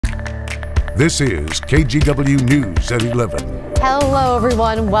This is KGW News at 11. Hello,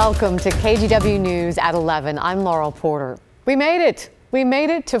 everyone. Welcome to KGW News at 11. I'm Laurel Porter. We made it. We made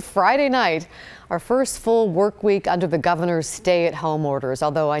it to Friday night, our first full work week under the governor's stay-at-home orders,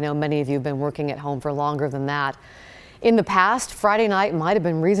 although I know many of you have been working at home for longer than that. In the past, Friday night might have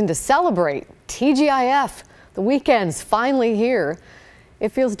been reason to celebrate. TGIF, the weekend's finally here.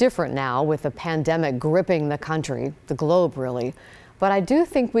 It feels different now with the pandemic gripping the country, the globe really. But I do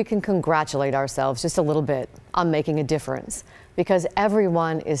think we can congratulate ourselves just a little bit on making a difference, because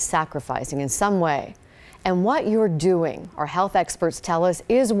everyone is sacrificing in some way. And what you're doing, our health experts tell us,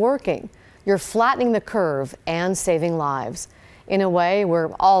 is working. You're flattening the curve and saving lives. In a way,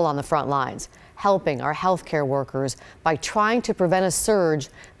 we're all on the front lines, helping our healthcare workers by trying to prevent a surge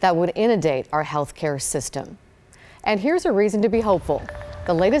that would inundate our healthcare system. And here's a reason to be hopeful.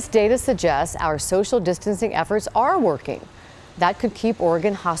 The latest data suggests our social distancing efforts are working. That could keep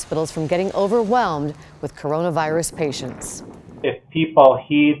Oregon hospitals from getting overwhelmed with coronavirus patients. If people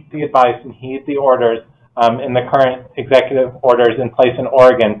heed the advice and heed the orders in the current executive orders in place in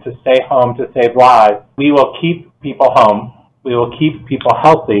Oregon to stay home to save lives, we will keep people home, we will keep people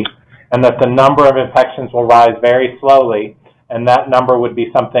healthy, and that the number of infections will rise very slowly, and that number would be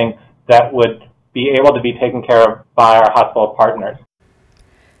something that would be able to be taken care of by our hospital partners.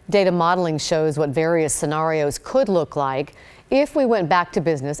 Data modeling shows what various scenarios could look like if we went back to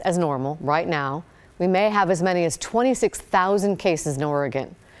business as normal right now. We may have as many as 26,000 cases in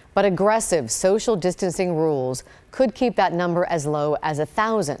Oregon, but aggressive social distancing rules could keep that number as low as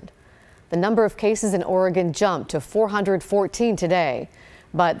 1,000. The number of cases in Oregon jumped to 414 today,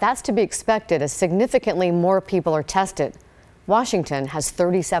 but that's to be expected as significantly more people are tested. Washington has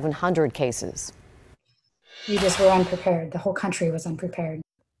 3,700 cases. We just were unprepared. The whole country was unprepared.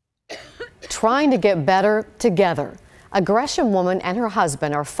 Trying to get better together. A Gresham woman and her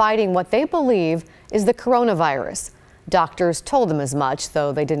husband are fighting what they believe is the coronavirus. Doctors told them as much,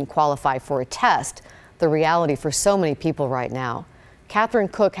 though they didn't qualify for a test. The reality for so many people right now. Catherine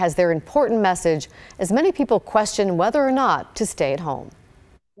Cook has their important message as many people question whether or not to stay at home.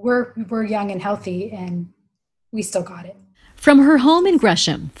 We're young and healthy, and we still got it. From her home in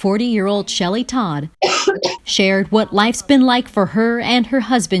Gresham, 40-year-old Shelley Todd shared what life's been like for her and her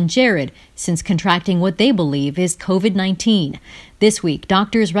husband, Jared, since contracting what they believe is COVID-19. This week,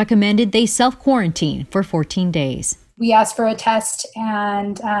 doctors recommended they self-quarantine for 14 days. We asked for a test,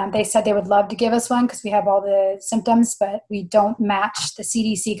 and they said they would love to give us one because we have all the symptoms, but we don't match the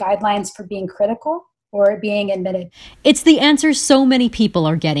CDC guidelines for being critical or being admitted. It's the answer so many people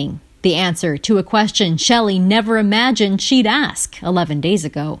are getting. The answer to a question Shelley never imagined she'd ask 11 days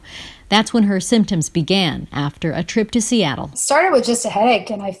ago. That's when her symptoms began after a trip to Seattle. It started with just a headache,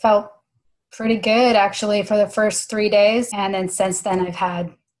 and I felt pretty good actually for the first 3 days. And then since then I've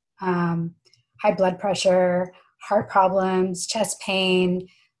had high blood pressure, heart problems, chest pain.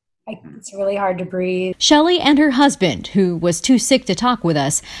 It's really hard to breathe. Shelley and her husband, who was too sick to talk with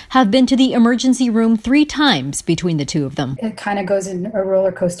us, have been to the emergency room 3 times between the two of them. It kind of goes in a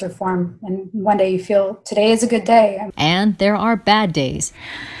roller coaster form. And one day you feel today is a good day. And there are bad days.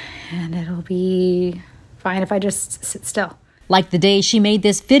 And it'll be fine if I just sit still. Like the day she made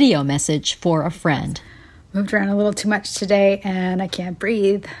this video message for a friend. Moved around a little too much today and I can't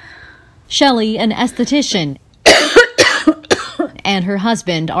breathe. Shelley, an esthetician, and her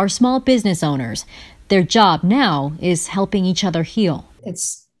husband are small business owners. Their job now is helping each other heal.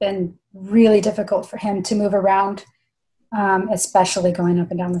 It's been really difficult for him to move around, especially going up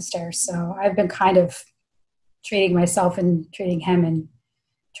and down the stairs. So I've been kind of treating myself and treating him and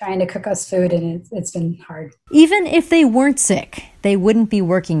trying to cook us food, and it's been hard. Even if they weren't sick, they wouldn't be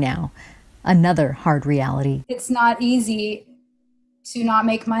working now. Another hard reality. It's not easy to not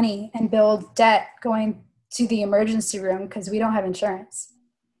make money and build debt going to the emergency room because we don't have insurance.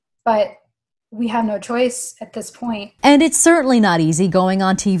 But we have no choice at this point. And it's certainly not easy going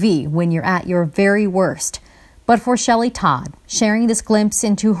on TV when you're at your very worst. But for Shelley Todd, sharing this glimpse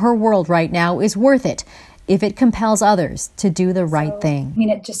into her world right now is worth it if it compels others to do the right thing. I mean,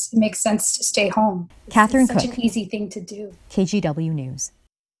 it just makes sense to stay home. Catherine Cook. It's such an easy thing to do. KGW News.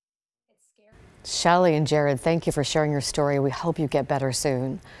 Shelley and Jared, thank you for sharing your story. We hope you get better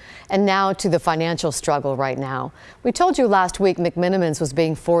soon. And now to the financial struggle right now. We told you last week McMenamins was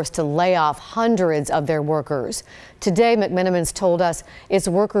being forced to lay off hundreds of their workers. Today, McMenamins told us its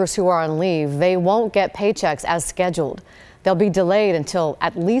workers who are on leave, they won't get paychecks as scheduled. They'll be delayed until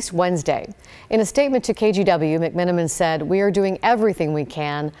at least Wednesday. In a statement to KGW, McMenamin said, "We are doing everything we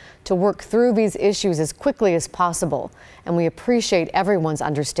can to work through these issues as quickly as possible, and we appreciate everyone's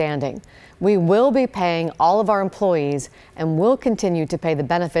understanding. We will be paying all of our employees and will continue to pay the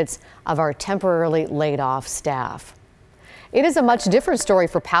benefits of our temporarily laid off staff." It is a much different story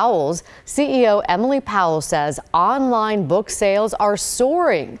for Powell's. CEO Emily Powell says online book sales are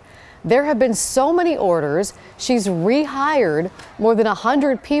soaring. There have been so many orders, she's rehired more than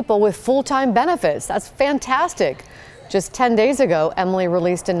 100 people with full-time benefits. That's fantastic. Just 10 days ago, Emily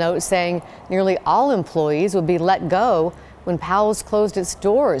released a note saying nearly all employees would be let go when Powell's closed its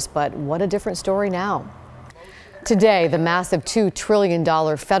doors. But what a different story now. Today, the massive $2 trillion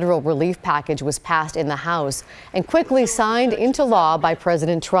federal relief package was passed in the House and quickly signed into law by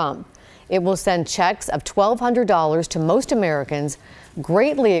President Trump. It will send checks of $1,200 to most Americans,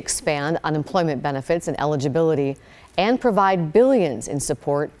 greatly expand unemployment benefits and eligibility, and provide billions in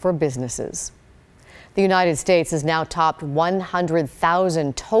support for businesses. The United States has now topped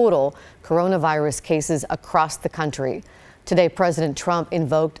 100,000 total coronavirus cases across the country. Today, President Trump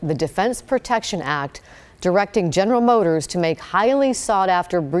invoked the Defense Production Act, directing General Motors to make highly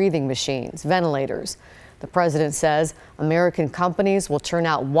sought-after breathing machines, ventilators. The president says American companies will turn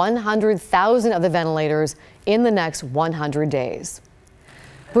out 100,000 of the ventilators in the next 100 days.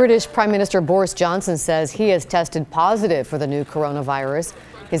 British Prime Minister Boris Johnson says he has tested positive for the new coronavirus.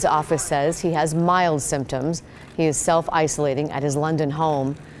 His office says he has mild symptoms. He is self-isolating at his London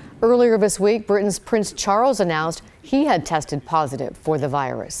home. Earlier this week, Britain's Prince Charles announced he had tested positive for the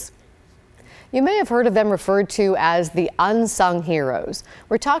virus. You may have heard of them referred to as the unsung heroes.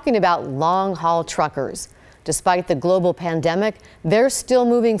 We're talking about long-haul truckers. Despite the global pandemic, they're still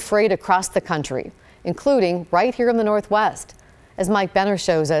moving freight across the country, including right here in the Northwest. As Mike Benner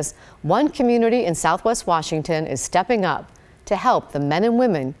shows us, one community in Southwest Washington is stepping up to help the men and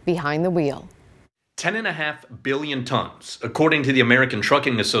women behind the wheel. 10.5 billion tons. According to the American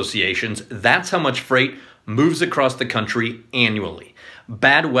Trucking Associations, that's how much freight moves across the country annually.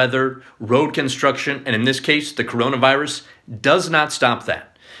 Bad weather, road construction, and in this case, the coronavirus, does not stop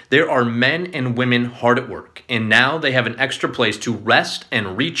that. There are men and women hard at work, and now they have an extra place to rest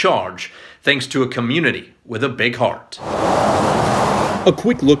and recharge thanks to a community with a big heart. A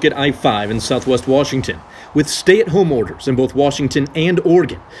quick look at I-5 in Southwest Washington. With stay-at-home orders in both Washington and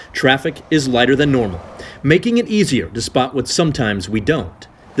Oregon, traffic is lighter than normal, making it easier to spot what sometimes we don't.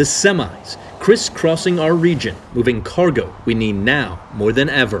 The semis crisscrossing our region, moving cargo we need now more than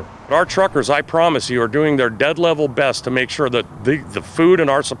ever. Our truckers, I promise you, are doing their dead level best to make sure that the food and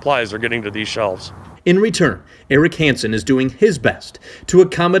our supplies are getting to these shelves. In return, Eric Hansen is doing his best to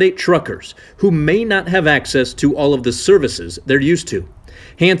accommodate truckers who may not have access to all of the services they're used to.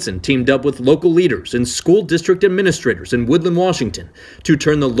 Hansen teamed up with local leaders and school district administrators in Woodland, Washington, to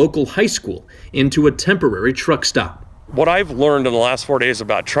turn the local high school into a temporary truck stop. What I've learned in the last 4 days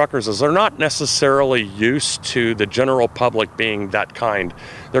about truckers is they're not necessarily used to the general public being that kind.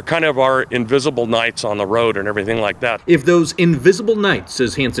 They're kind of our invisible knights on the road and everything like that. If those invisible knights,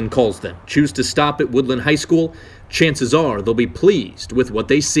 as Hansen calls them, choose to stop at Woodland High School, chances are they'll be pleased with what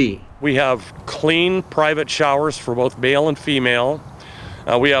they see. We have clean private showers for both male and female.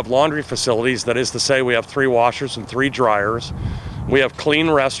 We have laundry facilities, that is to say we have 3 washers and 3 dryers. We have clean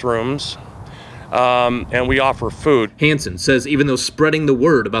restrooms. And we offer food. Hansen says even though spreading the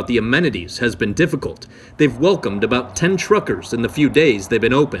word about the amenities has been difficult, they've welcomed about 10 truckers in the few days they've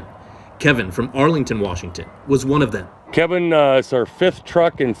been open. Kevin from Arlington, Washington, was one of them. Kevin, it's our 5th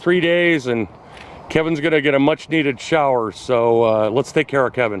truck in 3 days, and Kevin's going to get a much-needed shower, so let's take care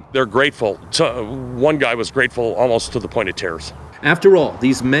of Kevin. They're grateful. One guy was grateful almost to the point of tears. After all,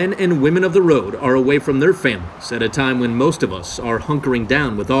 these men and women of the road are away from their families at a time when most of us are hunkering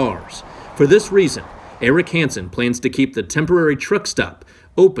down with ours. For this reason, Eric Hansen plans to keep the temporary truck stop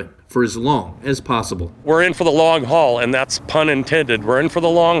open for as long as possible. We're in for the long haul, and that's pun intended. We're in for the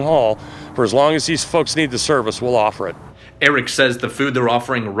long haul. For as long as these folks need the service, we'll offer it. Eric says the food they're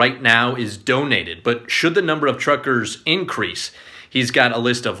offering right now is donated, but should the number of truckers increase, he's got a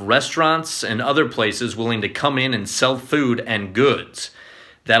list of restaurants and other places willing to come in and sell food and goods.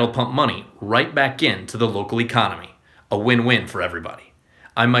 That'll pump money right back into the local economy. A win-win for everybody.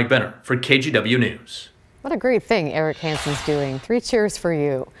 I'm Mike Benner for KGW News. What a great thing Eric Hansen's doing. 3 cheers for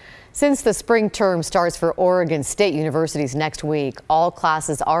you. Since the spring term starts for Oregon State universities next week, all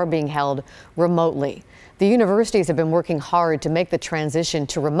classes are being held remotely. The universities have been working hard to make the transition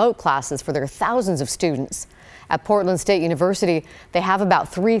to remote classes for their thousands of students. At Portland State University, they have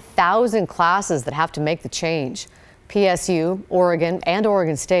about 3,000 classes that have to make the change. PSU, Oregon, and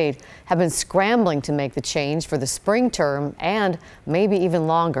Oregon State have been scrambling to make the change for the spring term and maybe even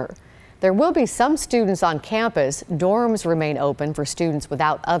longer. There will be some students on campus. Dorms remain open for students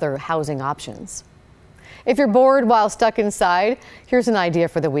without other housing options. If you're bored while stuck inside, here's an idea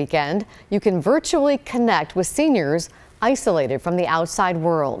for the weekend. You can virtually connect with seniors isolated from the outside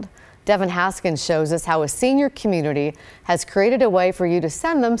world. Devin Haskins shows us how a senior community has created a way for you to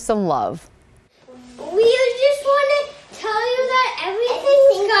send them some love. We just want to tell you that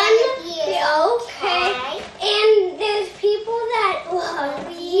everything's gonna be okay. And there's people that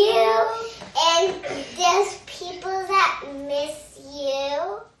love you. And there's people that miss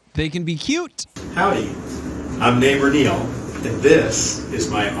you. They can be cute. Howdy, I'm neighbor Neil, and this is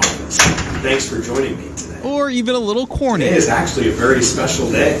my office. Thanks for joining me today. Or even a little corny. Today is actually a very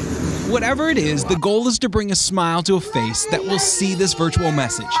special day. Whatever it is, the goal is to bring a smile to a face that will see this virtual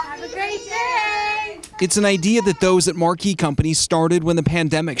message. Have a great day. It's an idea that those at Marquee Company started when the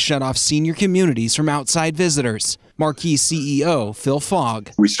pandemic shut off senior communities from outside visitors. Marquee CEO Phil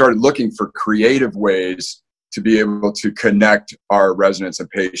Fogg. We started looking for creative ways to be able to connect our residents and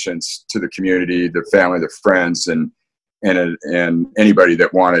patients to the community, their family, their friends, and anybody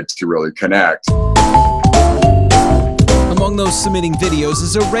that wanted to really connect. Among those submitting videos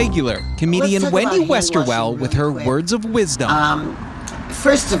is a regular, comedian Wendy Westerwell with her words of wisdom.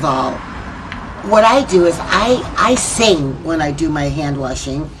 First of all, what I do is I sing when I do my hand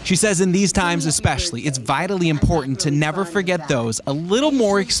washing. She says in these times especially, it's vitally important to never forget those a little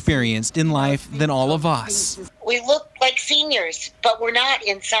more experienced in life than all of us. We look like seniors, but we're not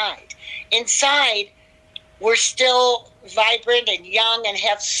inside. Inside, we're still vibrant and young and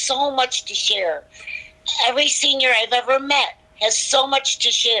have so much to share. Every senior I've ever met has so much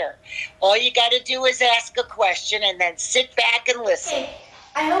to share. All you got to do is ask a question and then sit back and listen.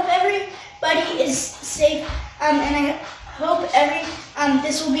 I hope everybody is safe, and I hope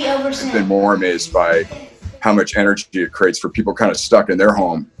this will be over soon. I've been more amazed by how much energy it creates for people kind of stuck in their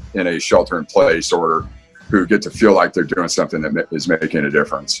home in a shelter-in-place order who get to feel like they're doing something that is making a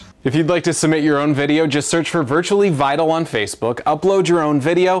difference. If you'd like to submit your own video, just search for Virtually Vital on Facebook, upload your own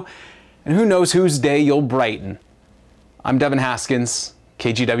video, and who knows whose day you'll brighten. I'm Devin Haskins,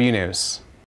 KGW News.